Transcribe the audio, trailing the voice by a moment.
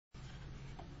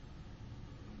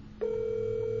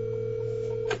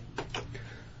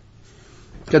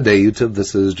Good day, YouTube.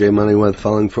 This is Jay Money with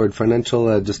Falling Forward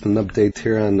Financial. Just an update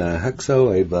here on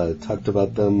HEXO. I've talked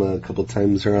about them a couple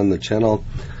times here on the channel.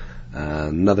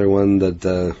 Another one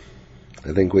that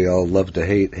I think we all love to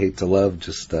hate to love,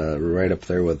 just right up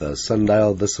there with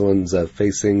Sundial. This one's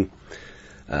facing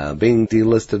being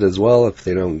delisted as well if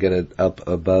they don't get it up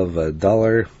above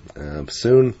 $1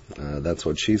 soon. That's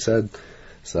what she said.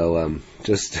 So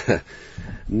just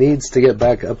needs to get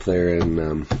back up there,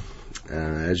 and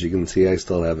as you can see, I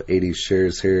still have 80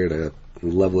 shares here at a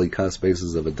lovely cost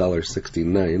basis of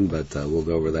 $1.69, but we'll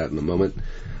go over that in a moment.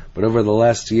 But over the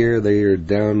last year, they are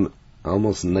down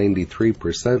almost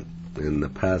 93%. In the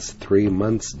past 3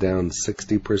 months, down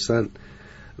 60%.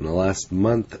 In the last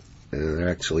month, they're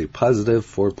actually positive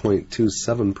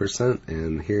 4.27%,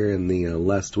 and here in the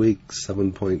last week,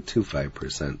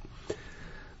 7.25%.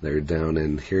 They're down,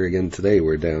 and here again today,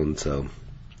 we're down, so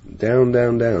down.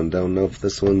 Don't know if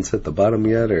this one's hit the bottom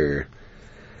yet, or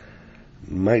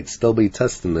might still be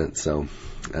testing it. So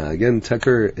again,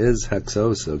 ticker is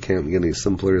HEXO, so can't get any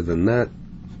simpler than that.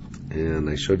 And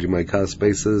I showed you my cost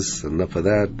basis. Enough of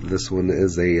that. This one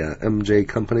is a MJ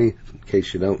company, in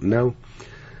case you don't know.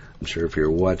 I'm sure if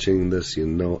you're watching this, you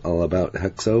know all about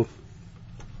HEXO.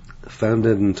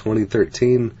 Founded in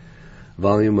 2013,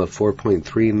 volume of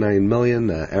 4.39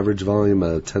 million, average volume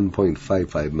of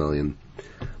 10.55 million.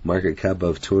 Market cap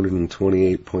of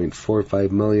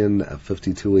 228.45 million, a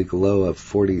 52-week low of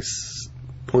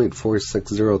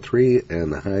 40.4603,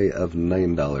 and a high of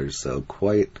 $9. So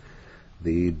quite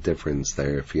the difference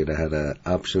there. If you'd had an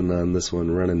option on this one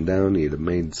running down, you'd have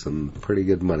made some pretty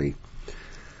good money.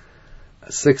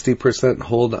 60%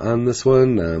 hold on this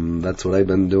one. That's what I've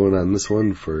been doing on this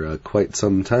one for quite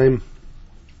some time.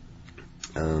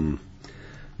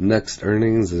 Next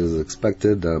earnings is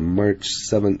expected March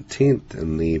 17th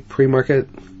in the pre-market.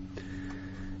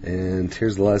 And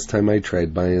here's the last time I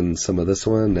tried buying some of this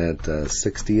one at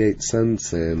 68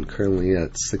 cents and currently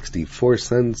at 64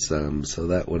 cents. So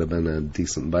that would have been a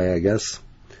decent buy, I guess.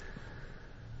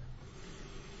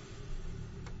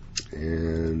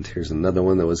 And here's another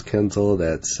one that was canceled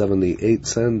at 78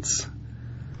 cents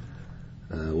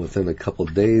within a couple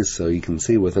days. So you can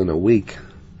see within a week,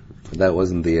 that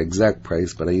wasn't the exact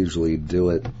price, but I usually do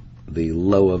it the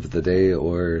low of the day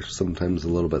or sometimes a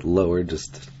little bit lower.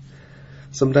 Just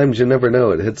sometimes you never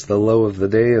know. It hits the low of the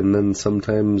day, and then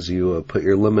sometimes you put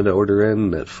your limit order in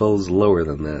and it falls lower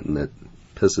than that, and it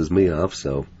pisses me off,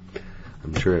 so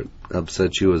I'm sure it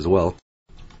upsets you as well.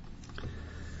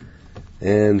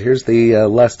 And here's the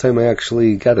last time I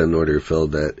actually got an order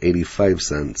filled at 85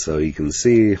 cents, so you can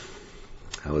see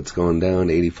how it's going down,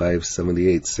 85,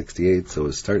 78, 68, so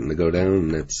it's starting to go down,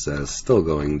 and it's still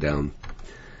going down.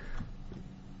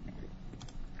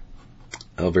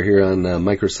 Over here on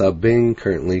Microsoft Bing,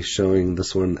 currently showing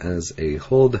this one as a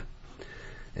hold.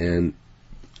 And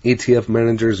ETF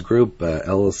Managers Group,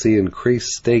 LLC,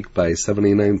 increased stake by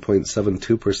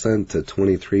 79.72% to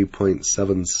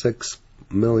 23.76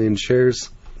 million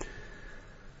shares.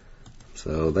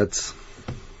 So that's,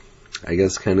 I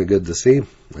guess, kind of good to see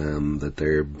that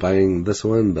they're buying this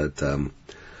one, but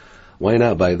why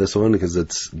not buy this one? Because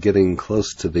it's getting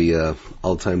close to the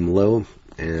all-time low.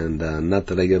 And not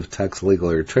that I give tax, legal,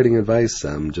 or trading advice,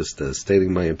 I'm just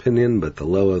stating my opinion, but the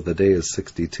low of the day is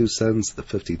 62 cents, the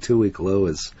 52-week low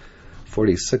is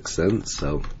 46 cents,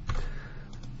 so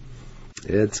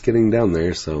it's getting down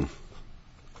there. So,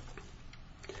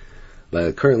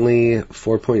 but currently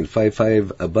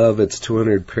 4.55 above its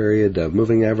 200 period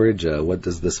moving average. What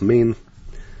does this mean?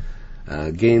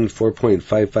 Gained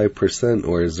 4.55%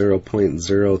 or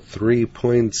 0.03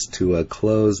 points to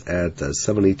close at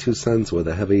 72 cents with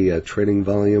a heavy trading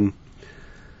volume.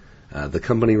 The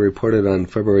company reported on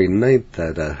February 9th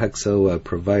that HEXO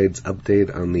provides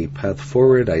update on the path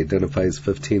forward, identifies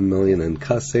 $15 million in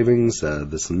cost savings.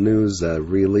 This news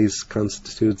release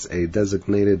constitutes a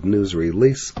designated news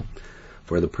release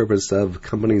for the purpose of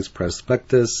company's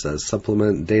prospectus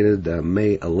supplement dated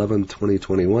May 11,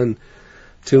 2021.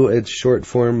 To its short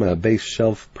form base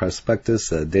shelf prospectus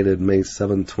dated May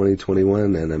 7,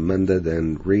 2021 and amended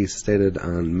and restated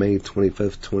on May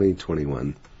 25,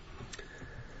 2021.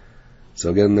 So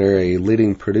again, they're a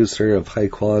leading producer of high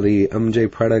quality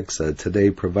MJ products. Today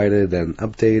provided an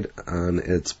update on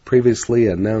its previously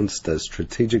announced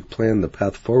strategic plan, The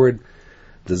Path Forward,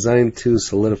 designed to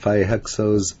solidify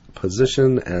HEXO's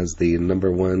position as the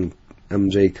 #1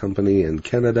 MJ company in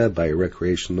Canada by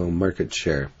recreational market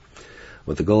share,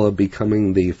 with the goal of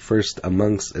becoming the first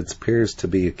amongst its peers to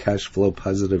be cash flow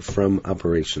positive from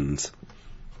operations.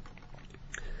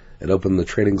 It opened the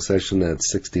trading session at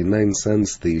 69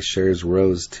 cents. The shares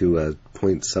rose to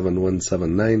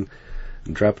 0.7179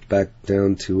 dropped back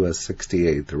down to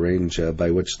 68, the range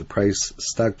by which the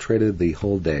stock traded the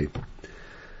whole day.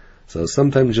 So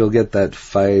sometimes you'll get that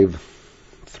 3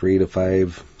 to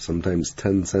 5, sometimes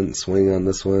 10-cent swing on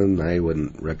this one. I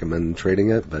wouldn't recommend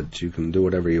trading it, but you can do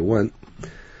whatever you want.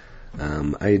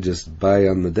 I just buy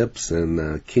on the dips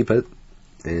and keep it,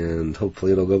 and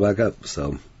hopefully it'll go back up.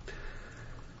 So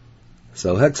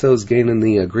HEXO's gaining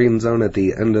the green zone at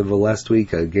the end of the last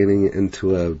week, gaining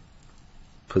into a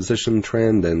position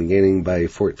trend and gaining by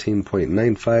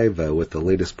 14.95 with the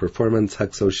latest performance.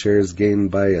 HEXO shares gained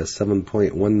by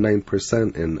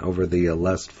 7.19% in over the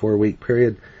last 4-week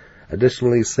period,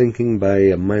 additionally sinking by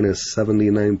a minus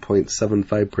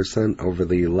 79.75% over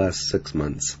the last 6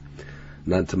 months,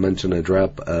 not to mention a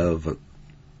drop of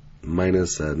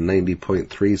minus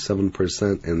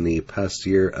 90.37% in the past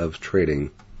year of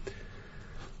trading.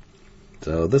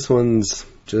 So this one's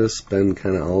just been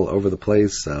kind of all over the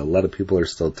place. A lot of people are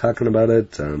still talking about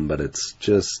it, but it's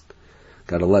just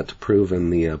got a lot to prove in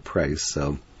the price.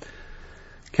 So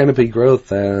Canopy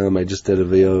Growth, I just did a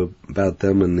video about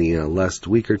them in the last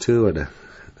week or two.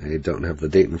 I don't have the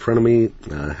date in front of me.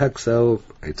 HEXO,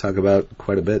 I talk about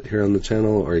quite a bit here on the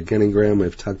channel. Organigram,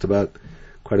 I've talked about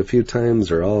quite a few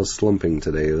times, are all slumping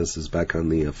today. This is back on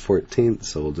the 14th,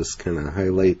 so we'll just kind of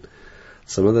highlight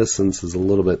some of this since it's a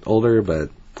little bit older, but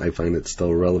I find it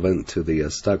still relevant to the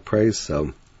stock price.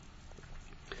 So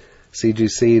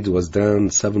CGC was down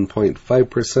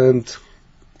 7.5%,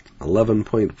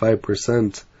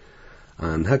 11.5%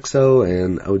 on HEXO,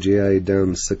 and OGI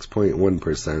down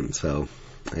 6.1%. So,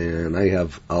 and I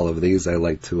have all of these. I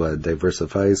like to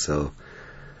diversify. So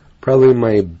probably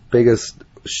my biggest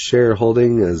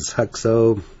shareholding is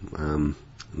HEXO, and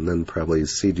then probably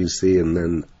CGC, and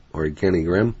then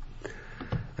Organigram.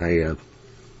 I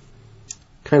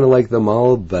kind of like them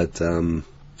all, but the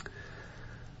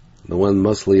one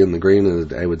mostly in the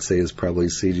green, I would say, is probably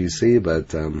CGC,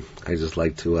 but I just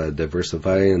like to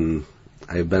diversify, and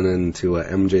I've been into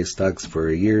MJ stocks for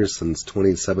a year, since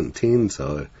 2017,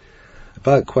 so I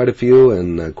bought quite a few,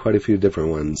 and quite a few different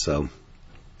ones. So,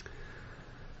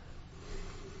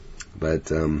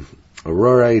 but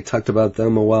Aurora, I talked about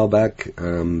them a while back.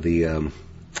 The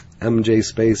MJ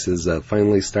space is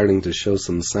finally starting to show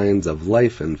some signs of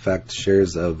life. In fact,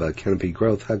 shares of Canopy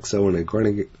Growth, HEXO, and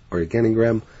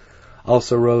Organigram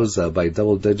also rose by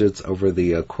double digits over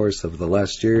the course of the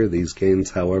last year. These gains,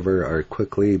 however, are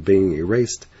quickly being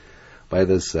erased by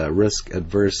this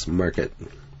risk-adverse market.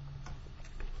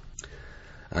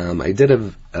 I did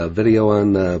a video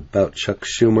on about Chuck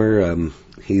Schumer.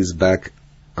 He's back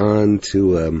on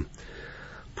to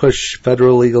push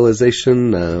federal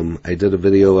legalization. I did a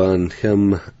video on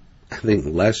him, I think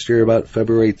last year, about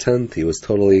February 10th. He was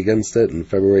totally against it, and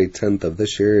February 10th of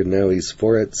this year, now he's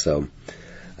for it. So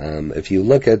if you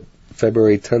look at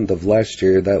February 10th of last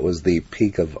year, that was the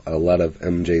peak of a lot of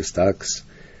MJ stocks,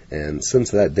 and since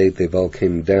that date they've all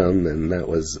came down, and that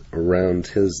was around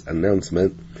his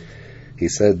announcement. He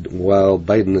said while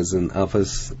Biden is in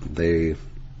office,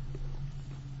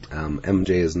 MJ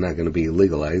is not going to be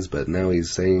legalized, but now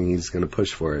he's saying he's going to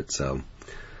push for it. So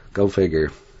go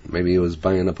figure. Maybe he was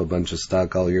buying up a bunch of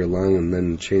stock all year long and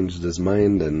then changed his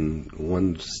mind and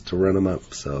wants to run them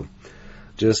up. So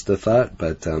just a thought.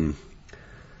 But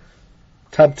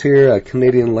top tier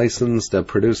Canadian licensed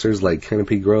producers like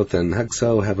Canopy Growth and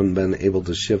HEXO haven't been able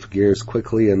to shift gears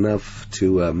quickly enough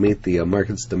to meet the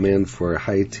market's demand for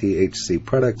high THC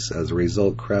products. As a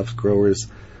result, craft growers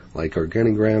like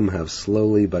Organigram have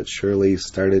slowly but surely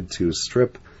started to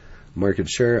strip market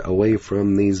share away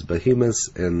from these behemoths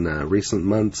in recent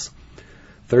months.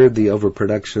 Third, the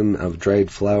overproduction of dried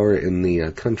flower in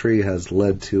the country has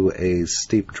led to a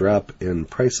steep drop in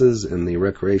prices in the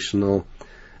recreational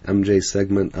MJ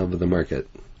segment of the market.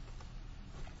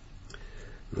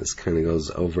 This kind of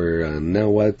goes over now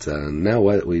what? Now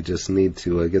what? We just need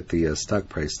to get the stock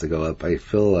price to go up. I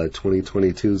feel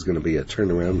 2022 is going to be a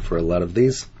turnaround for a lot of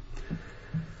these.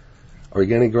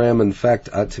 Organigram, in fact,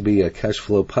 ought to be a cash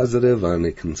flow positive on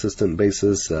a consistent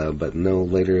basis, but no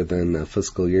later than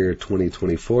fiscal year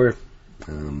 2024.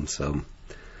 So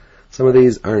some of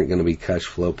these aren't going to be cash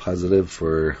flow positive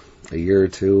for a year or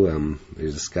two. They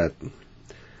just got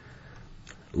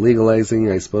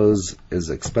legalizing, I suppose, is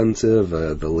expensive.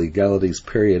 The legalities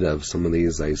period of some of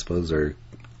these, I suppose, are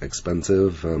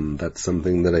expensive. That's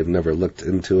something that I've never looked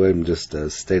into. I'm just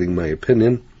stating my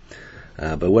opinion.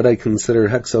 But what I consider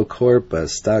HEXO Corp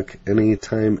stock any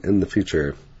time in the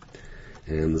future.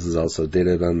 And this is also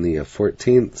dated on the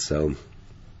 14th, so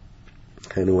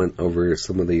kind of went over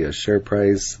some of the share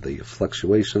price, the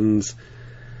fluctuations,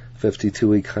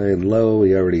 52-week high and low.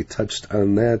 We already touched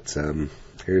on that.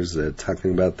 Here's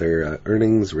talking about their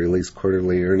earnings, released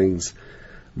quarterly earnings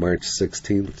March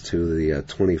 16th to the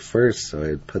 21st, so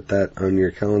I'd put that on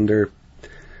your calendar.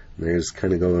 There's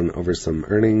kind of going over some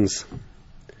earnings.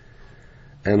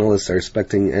 Analysts are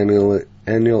expecting annual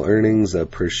earnings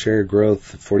per share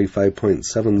growth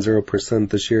 45.70%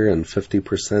 this year and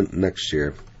 50% next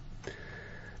year.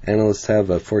 Analysts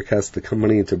have forecast the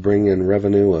company to bring in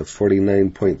revenue of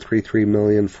 $49.33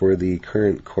 million for the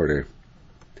current quarter.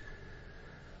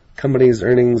 Company's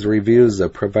earnings reviews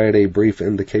provide a brief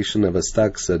indication of a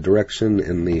stock's direction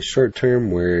in the short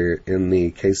term, where in the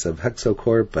case of HEXO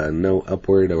Corp, no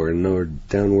upward or no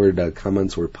downward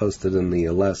comments were posted in the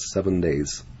last 7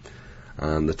 days.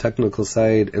 On the technical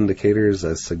side, indicators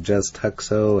suggest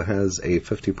HEXO has a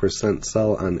 50%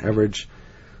 sell on average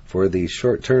for the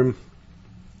short term,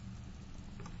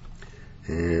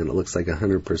 and it looks like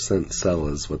 100% sell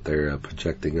is what they're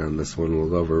projecting on this one. We'll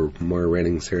go over more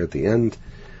ratings here at the end.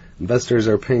 Investors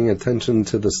are paying attention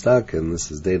to the stock, and this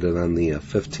is dated on the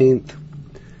 15th.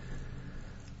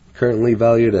 Currently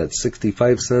valued at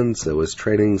 65 cents. It was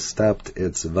trading stopped.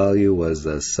 Its value was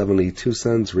 72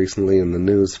 cents. Recently in the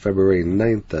news, February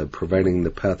 9th, providing the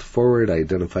path forward,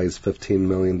 identifies $15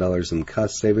 million in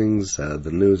cost savings. The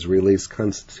news release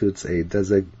constitutes a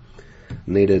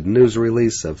designated news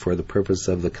release for the purpose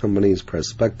of the company's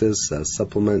prospectus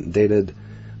supplement dated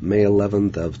May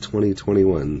 11th of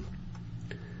 2021.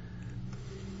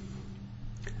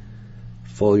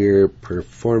 Full year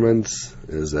performance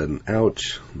is an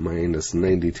ouch, minus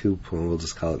 92, we'll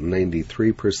just call it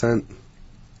 93%.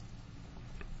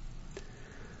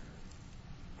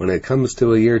 When it comes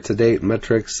to a year-to-date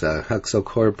metrics, HEXO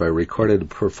Corp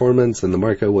recorded performance in the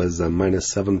market was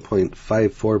minus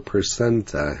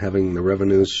 7.54%, having the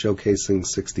revenues showcasing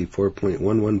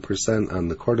 64.11% on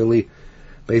the quarterly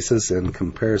basis in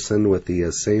comparison with the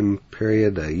same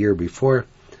period a year before.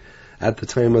 At the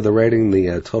time of the writing,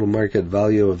 the total market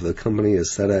value of the company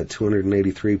is set at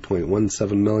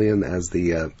 $283.17 million, as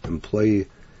the employee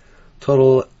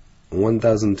total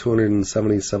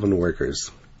 1,277 workers.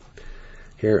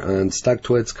 Here on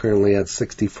StockTwits, currently at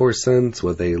 64 cents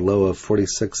with a low of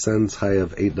 46 cents, high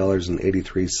of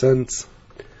 $8.83.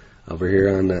 Over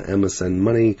here on MSN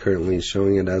Money, currently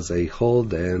showing it as a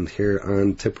hold, and here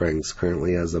on TipRanks,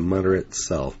 currently as a moderate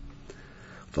sell.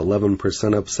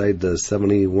 11% upside to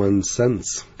 71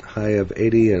 cents, high of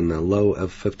 80 and a low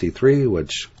of 53,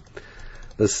 which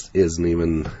this isn't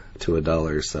even to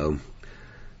 $1, so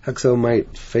HEXO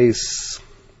might face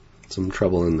some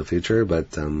trouble in the future,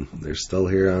 but they're still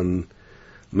here on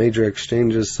major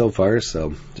exchanges so far,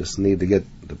 so just need to get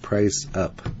the price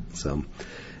up. So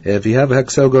if you have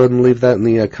HEXO, go ahead and leave that in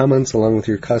the comments along with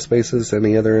your cost basis,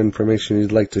 any other information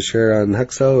you'd like to share on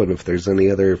HEXO, and if there's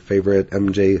any other favorite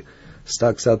MJ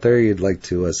stocks out there you'd like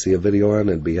to see a video on,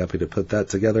 I'd be happy to put that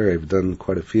together. I've done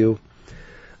quite a few.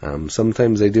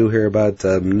 Sometimes I do hear about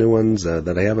new ones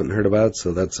that I haven't heard about,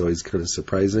 so that's always kind of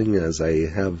surprising, as I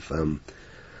have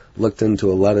looked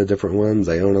into a lot of different ones.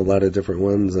 I own a lot of different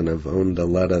ones, and I've owned a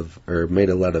lot of, or made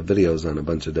a lot of videos on a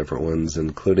bunch of different ones,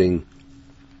 including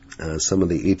some of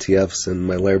the ETFs in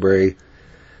my library.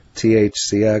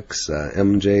 THCX,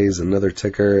 MJ's another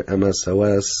ticker,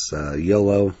 MSOS,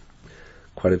 YOLO.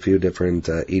 Quite a few different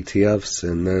ETFs,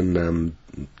 and then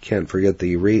can't forget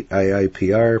the REIT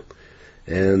IIPR,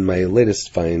 and my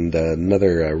latest find,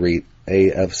 another REIT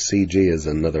AFCG is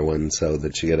another one, so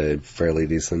that you get a fairly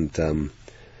decent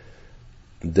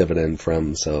dividend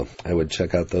from, so I would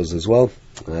check out those as well.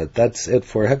 That's it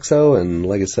for HEXO, and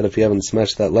like I said, if you haven't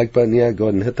smashed that like button yet, go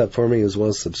ahead and hit that for me, as well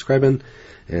as subscribing,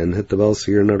 and hit the bell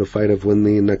so you're notified of when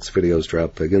the next videos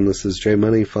drop. Again, this is J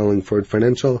Money, Falling Forward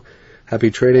Financial. Happy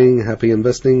trading, happy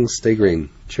investing, stay green.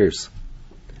 Cheers.